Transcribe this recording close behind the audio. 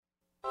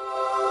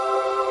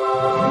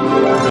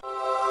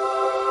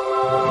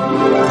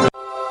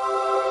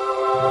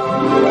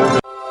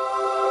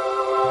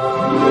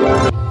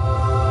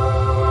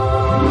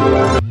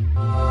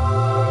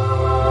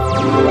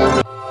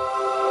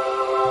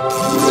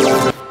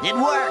It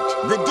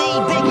worked! The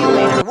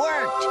debigulator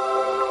worked!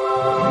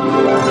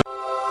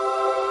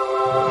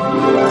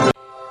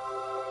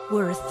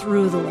 We're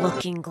through the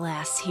looking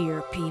glass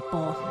here,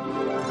 people.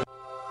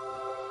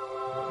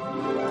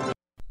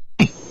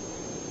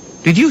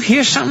 Did you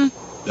hear something?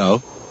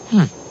 No.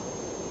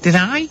 Did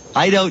I?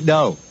 I don't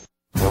know.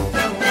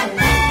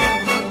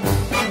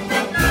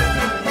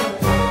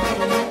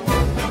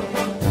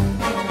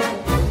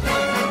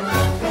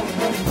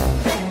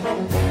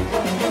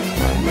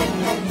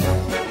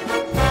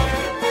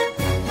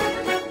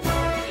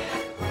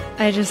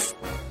 I just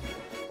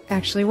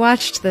actually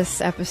watched this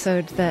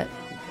episode that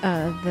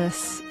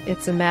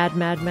It's a Mad,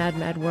 Mad, Mad,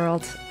 Mad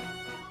World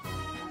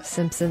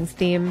Simpsons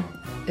theme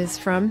is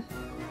from,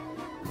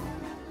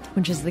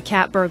 which is the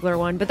cat burglar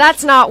one, but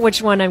that's not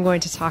which one I'm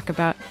going to talk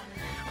about.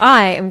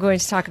 I am going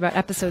to talk about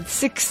episode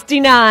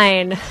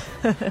 69.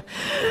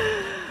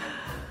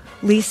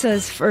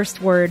 Lisa's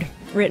First Word,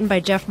 written by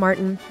Jeff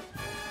Martin.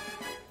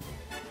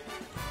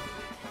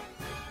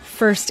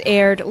 First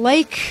aired,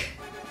 like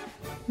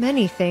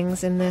many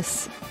things in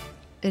this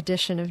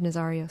edition of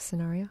Nazario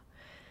Scenario,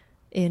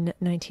 in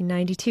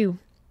 1992.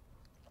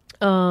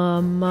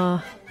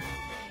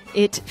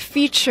 It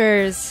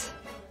features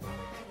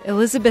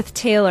Elizabeth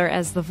Taylor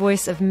as the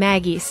voice of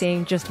Maggie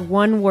saying just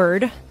one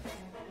word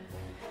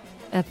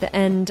at the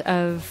end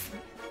of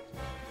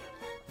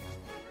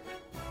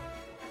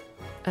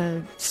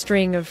a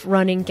string of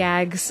running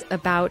gags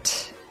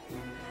about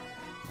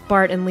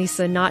Bart and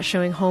Lisa not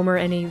showing Homer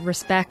any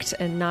respect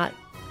and not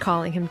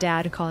calling him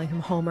Dad and calling him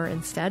Homer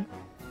instead.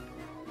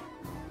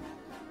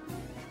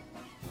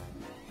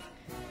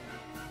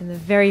 In the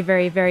very,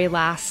 very, very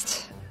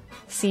last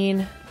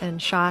scene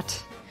and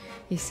shot,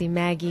 you see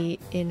Maggie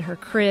in her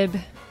crib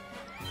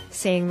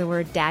saying the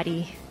word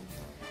Daddy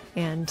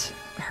and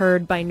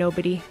heard by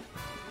nobody.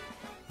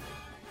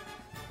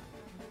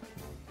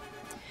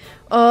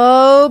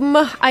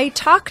 I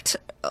talked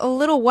a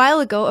little while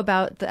ago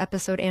about the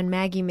episode And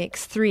Maggie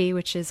Makes Three,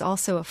 which is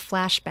also a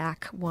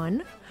flashback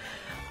one.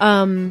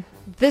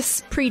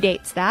 This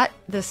predates that.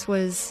 This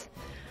was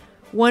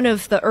one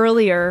of the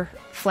earlier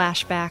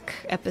flashback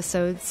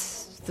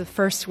episodes, the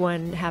first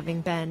one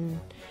having been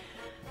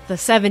the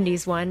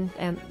 70s one,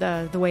 and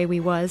the Way We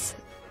Was,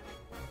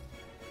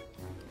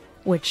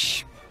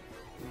 which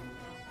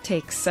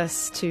takes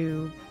us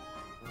to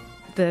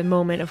the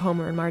moment of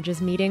Homer and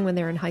Marge's meeting when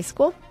they're in high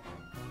school.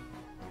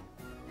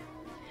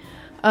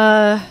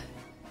 And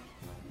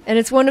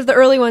it's one of the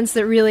early ones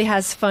that really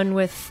has fun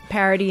with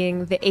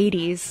parodying the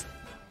 80s,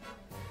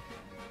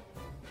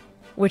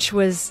 which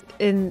was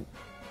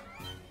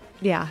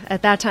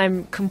at that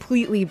time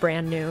completely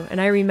brand new.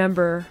 And I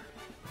remember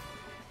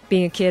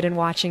being a kid and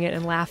watching it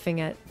and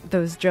laughing at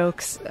those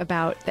jokes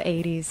about the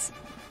 80s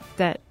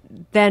that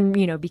then,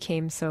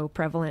 became so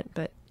prevalent.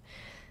 But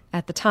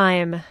at the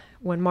time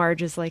when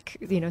Marge is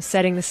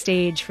setting the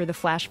stage for the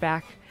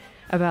flashback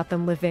about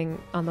them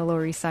living on the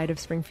Lower East Side of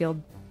Springfield,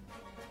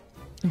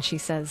 and she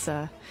says,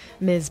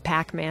 Ms.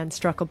 Pac-Man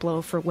struck a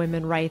blow for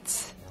women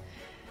rights.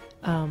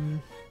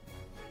 And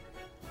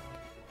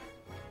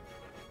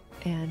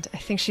I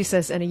think she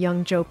says, and a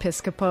young Joe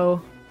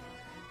Piscopo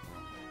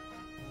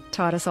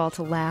taught us all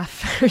to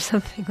laugh, or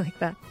something like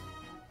that.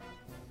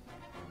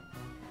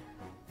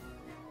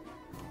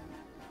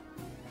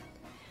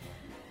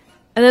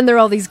 And then there are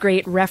all these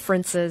great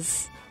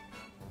references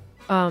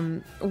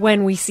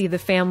when we see the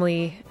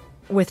family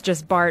with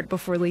just Bart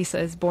before Lisa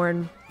is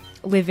born,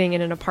 living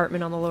in an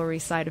apartment on the Lower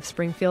East Side of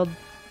Springfield.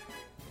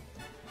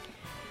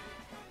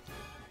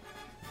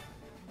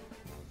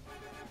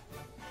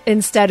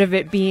 Instead of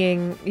it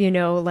being,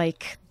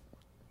 like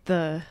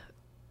the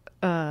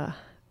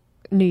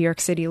New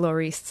York City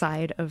Lower East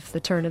Side of the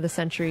turn of the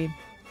century.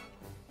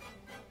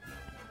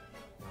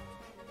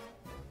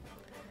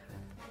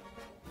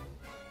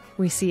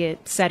 We see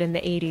it set in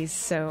the 80s,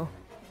 so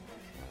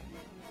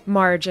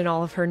Marge and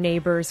all of her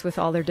neighbors with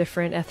all their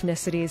different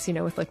ethnicities,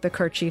 with the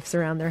kerchiefs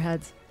around their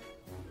heads,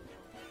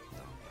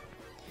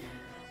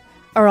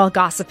 are all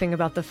gossiping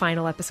about the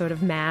final episode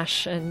of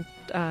MASH, and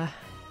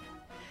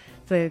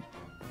the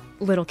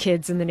little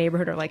kids in the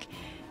neighborhood are like,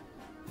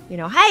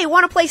 hey,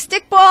 want to play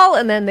stickball?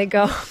 And then they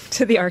go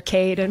to the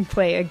arcade and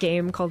play a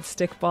game called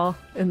stickball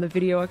in the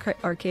video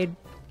arcade.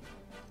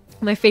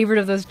 My favorite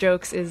of those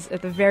jokes is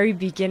at the very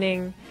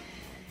beginning,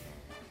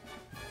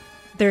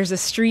 there's a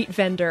street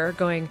vendor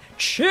going,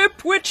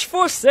 Chipwich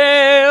for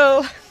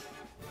sale!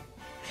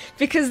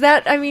 Because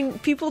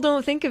people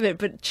don't think of it,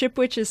 but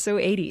Chipwich is so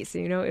 80s,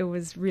 it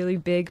was really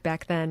big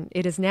back then.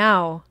 It is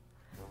now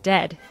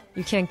dead.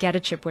 You can't get a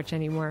Chipwich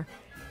anymore.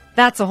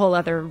 That's a whole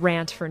other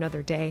rant for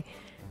another day.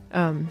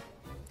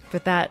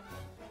 But that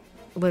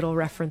little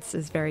reference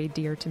is very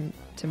dear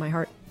to my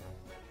heart.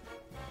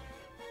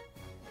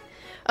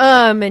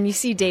 And you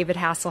see David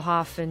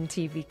Hassahoff in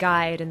TV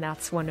Guide, and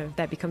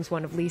that becomes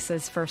one of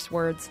Lisa's first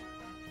words.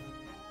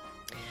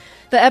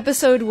 The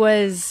episode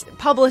was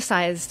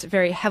publicized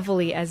very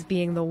heavily as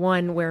being the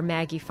one where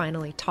Maggie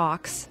finally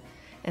talks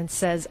and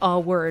says a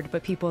word,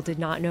 but people did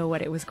not know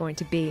what it was going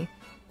to be.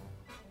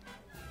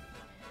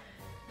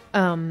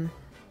 And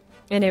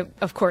it,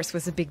 of course,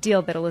 was a big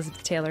deal that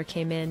Elizabeth Taylor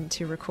came in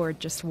to record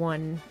just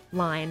one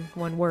line,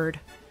 one word.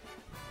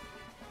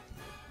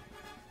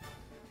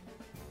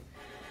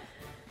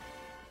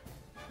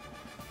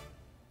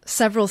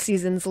 Several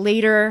seasons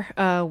later,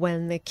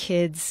 when the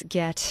kids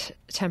get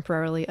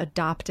temporarily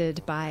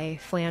adopted by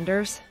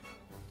Flanders,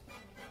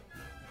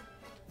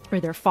 or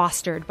they're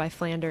fostered by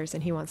Flanders,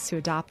 and he wants to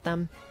adopt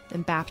them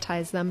and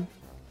baptize them,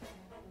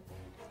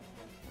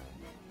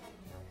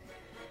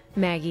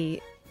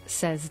 Maggie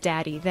says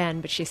daddy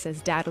then, but she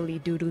says daddly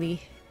doodly.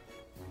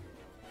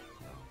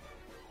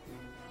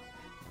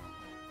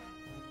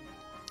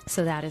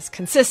 So that is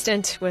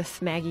consistent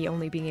with Maggie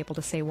only being able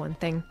to say one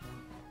thing.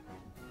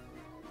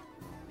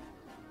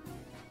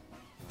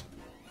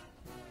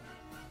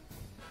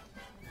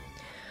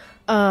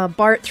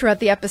 Bart throughout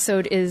the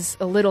episode is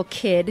a little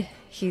kid.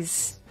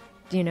 He's,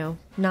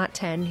 not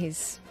 10,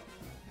 he's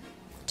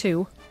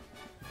 2.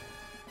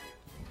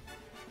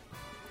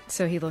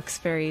 So he looks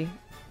very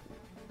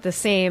the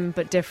same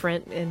but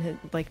different in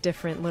like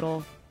different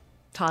little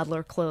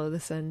toddler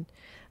clothes. And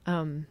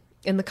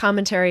in the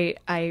commentary,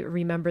 I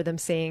remember them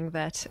saying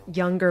that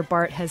younger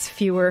Bart has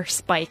fewer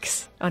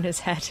spikes on his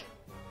head.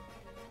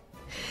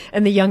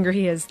 And the younger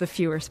he is, the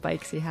fewer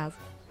spikes he has.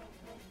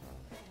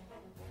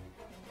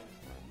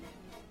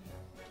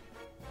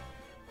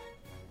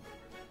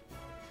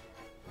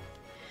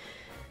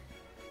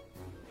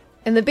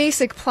 And the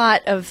basic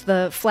plot of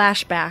the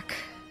flashback,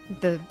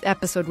 the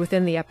episode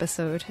within the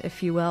episode,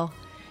 if you will,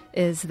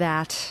 is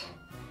that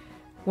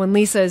when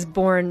Lisa is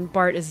born,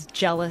 Bart is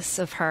jealous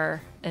of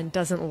her and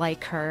doesn't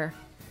like her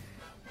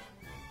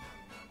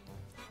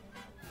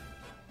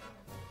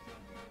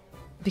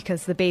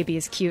because the baby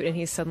is cute and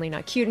he's suddenly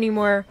not cute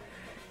anymore.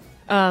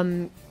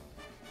 And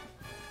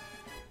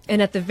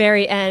at the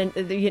very end,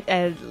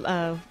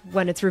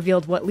 when it's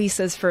revealed what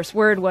Lisa's first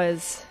word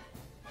was,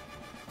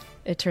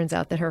 it turns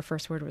out that her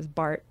first word was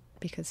Bart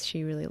because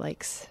she really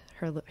likes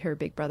her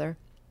big brother.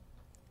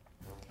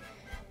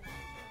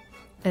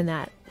 And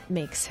that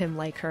makes him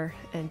like her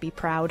and be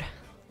proud.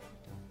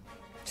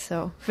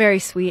 So, very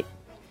sweet.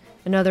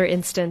 Another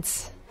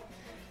instance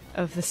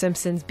of The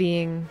Simpsons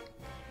being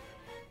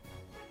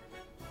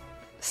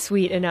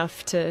sweet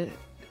enough to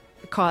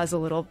cause a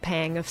little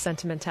pang of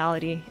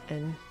sentimentality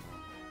and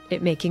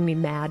it making me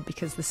mad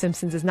because The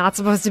Simpsons is not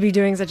supposed to be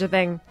doing such a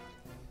thing.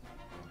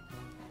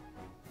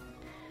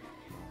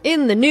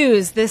 In the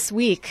news this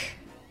week,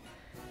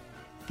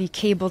 the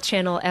cable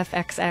channel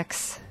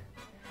FXX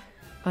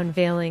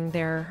unveiling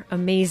their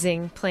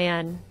amazing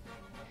plan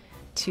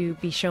to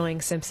be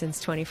showing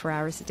Simpsons 24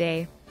 hours a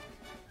day.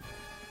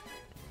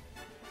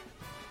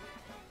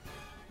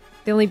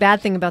 The only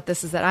bad thing about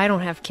this is that I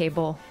don't have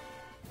cable.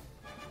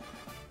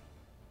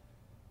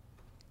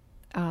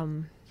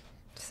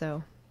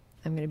 So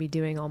I'm going to be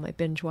doing all my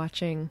binge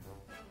watching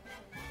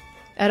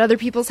at other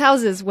people's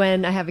houses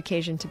when I have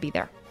occasion to be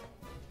there.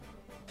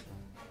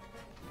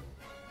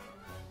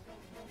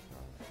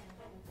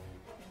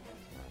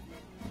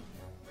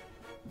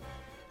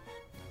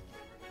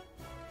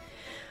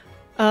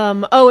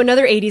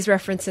 Another 80s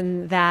reference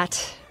in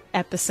that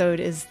episode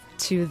is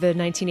to the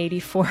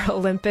 1984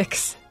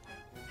 Olympics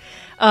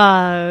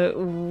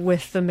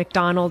with the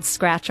McDonald's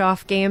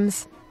scratch-off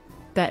games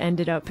that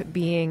ended up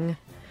being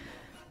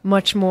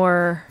much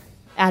more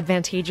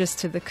advantageous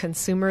to the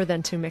consumer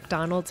than to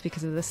McDonald's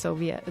because of the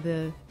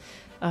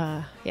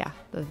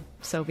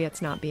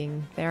Soviets not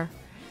being there.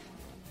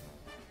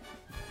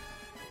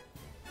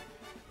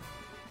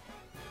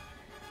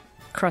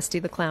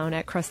 Krusty the Clown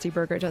at Krusty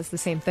Burger does the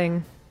same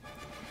thing.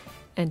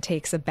 And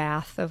takes a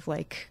bath of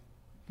whatever,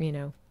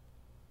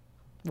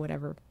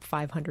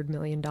 $500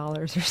 million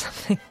or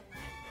something.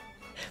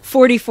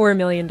 $44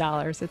 million,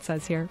 it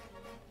says here.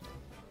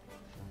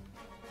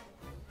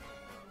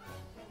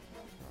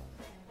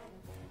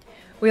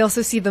 We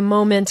also see the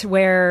moment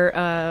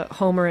where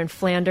Homer and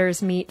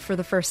Flanders meet for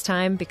the first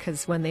time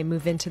because when they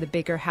move into the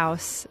bigger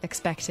house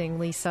expecting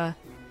Lisa,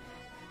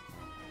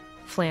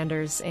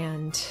 Flanders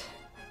and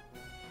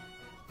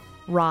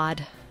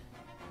Rod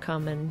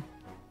come and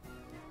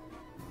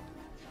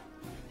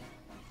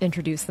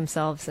introduce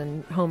themselves,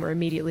 and Homer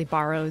immediately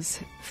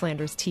borrows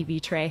Flanders'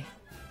 TV tray,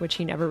 which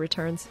he never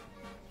returns.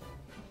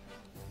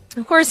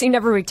 Of course, he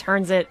never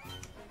returns it.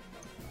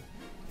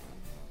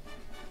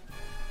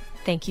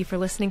 Thank you for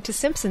listening to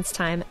Simpsons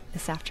Time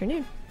this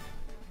afternoon.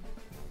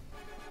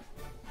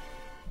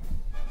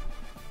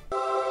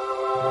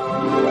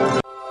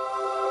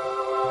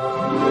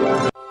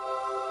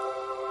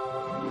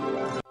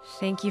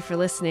 Thank you for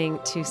listening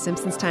to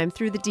Simpsons Time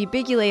through the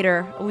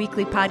Debigulator, a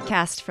weekly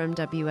podcast from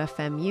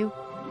WFMU.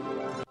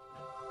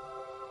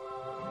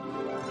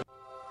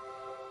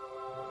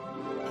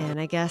 And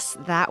I guess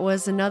that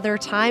was another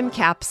time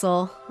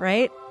capsule,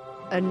 right?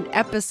 An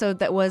episode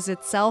that was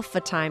itself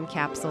a time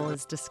capsule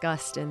is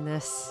discussed in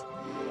this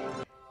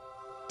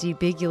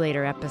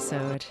Debigulator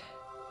episode.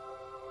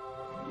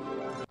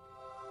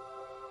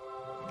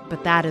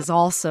 But that is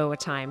also a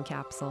time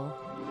capsule.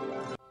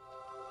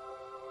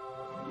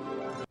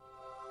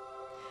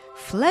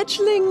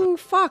 fledgling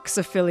Fox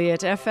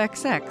affiliate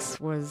FXX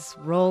was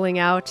rolling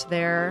out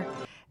their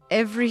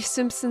Every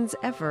Simpsons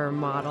Ever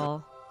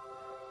model.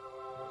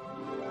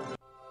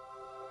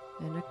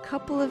 And a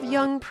couple of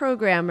young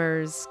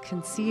programmers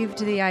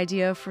conceived the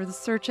idea for the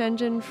search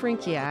engine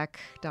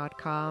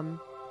Frinkiac.com.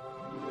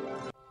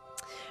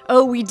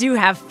 Oh, we do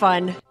have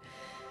fun.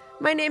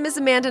 My name is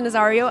Amanda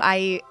Nazario.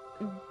 I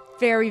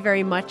very,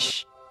 very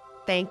much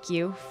thank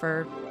you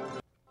for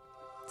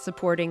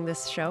supporting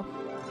this show.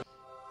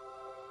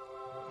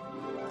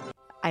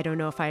 I don't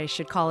know if I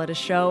should call it a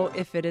show,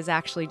 if it is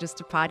actually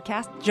just a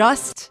podcast.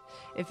 Just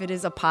if it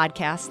is a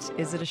podcast,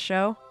 is it a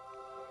show?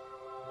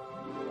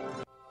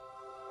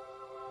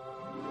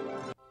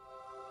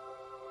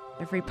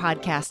 Every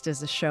podcast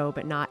is a show,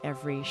 but not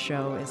every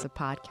show is a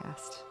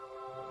podcast.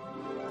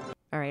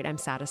 All right, I'm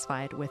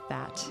satisfied with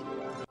that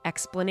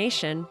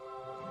explanation.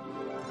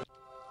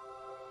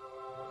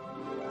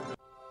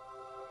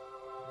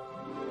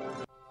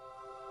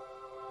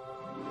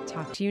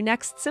 Talk to you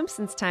next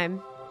Simpsons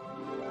time.